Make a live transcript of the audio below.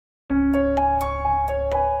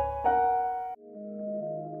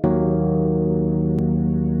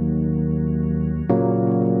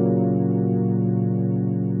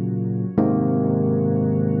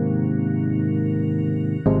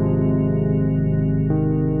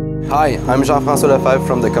Hi, I'm Jean-François Lefebvre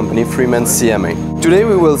from the company Freeman-CMA. Today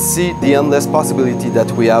we will see the endless possibility that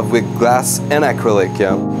we have with glass and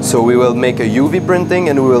acrylic. So we will make a UV printing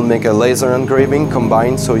and we will make a laser engraving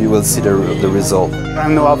combined, so you will see the result.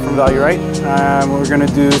 I'm Noel from Value-Rite. We're going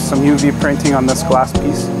to do some UV printing on this glass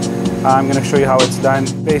piece. I'm going to show you how it's done.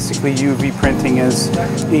 Basically, UV printing is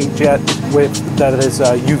inkjet that is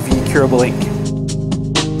UV curable ink.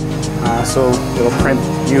 So it'll print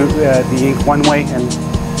the ink one way, and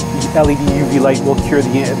LED UV light will cure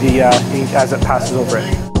the ink as it passes over it.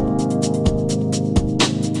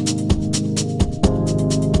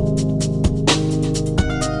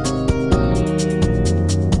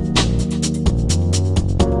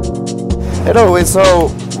 Hello, so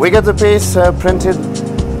we got the piece printed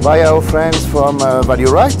by our friends from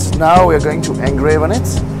Value-Rite. Now we're going to engrave on it.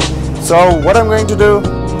 So what I'm going to do,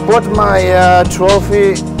 put my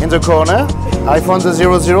trophy in the corner. I found the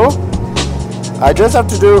 00. I just have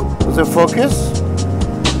to do the focus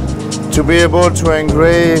to be able to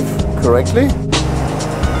engrave correctly.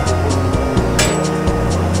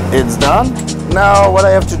 It's done. Now what I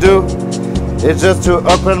have to do is just to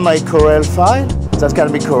open my Corel file. That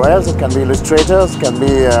can be Corel, that can be Illustrator, it can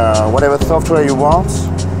be whatever software you want.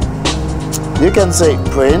 You can say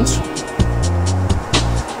print.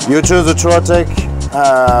 You choose the Trotec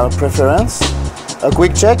preference. A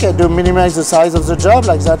quick check, I do minimize the size of the job,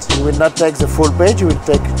 like that you will not take the full page, you will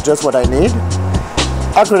take just what I need.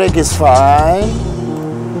 Acrylic is fine.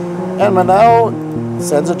 And now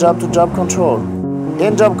send the job to job control.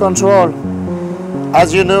 In job control,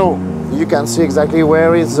 as you know, you can see exactly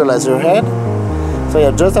where is the laser head. So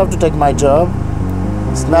I just have to take my job,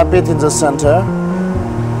 snap it in the center,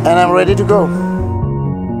 and I'm ready to go.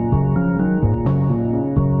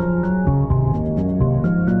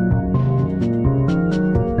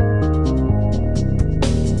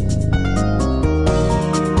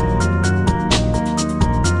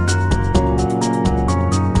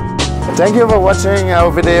 Thank you for watching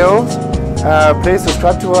our video. Please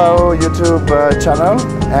subscribe to our YouTube channel,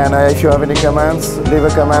 and if you have any comments, leave a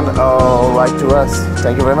comment or write to us.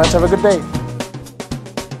 Thank you very much. Have a good day.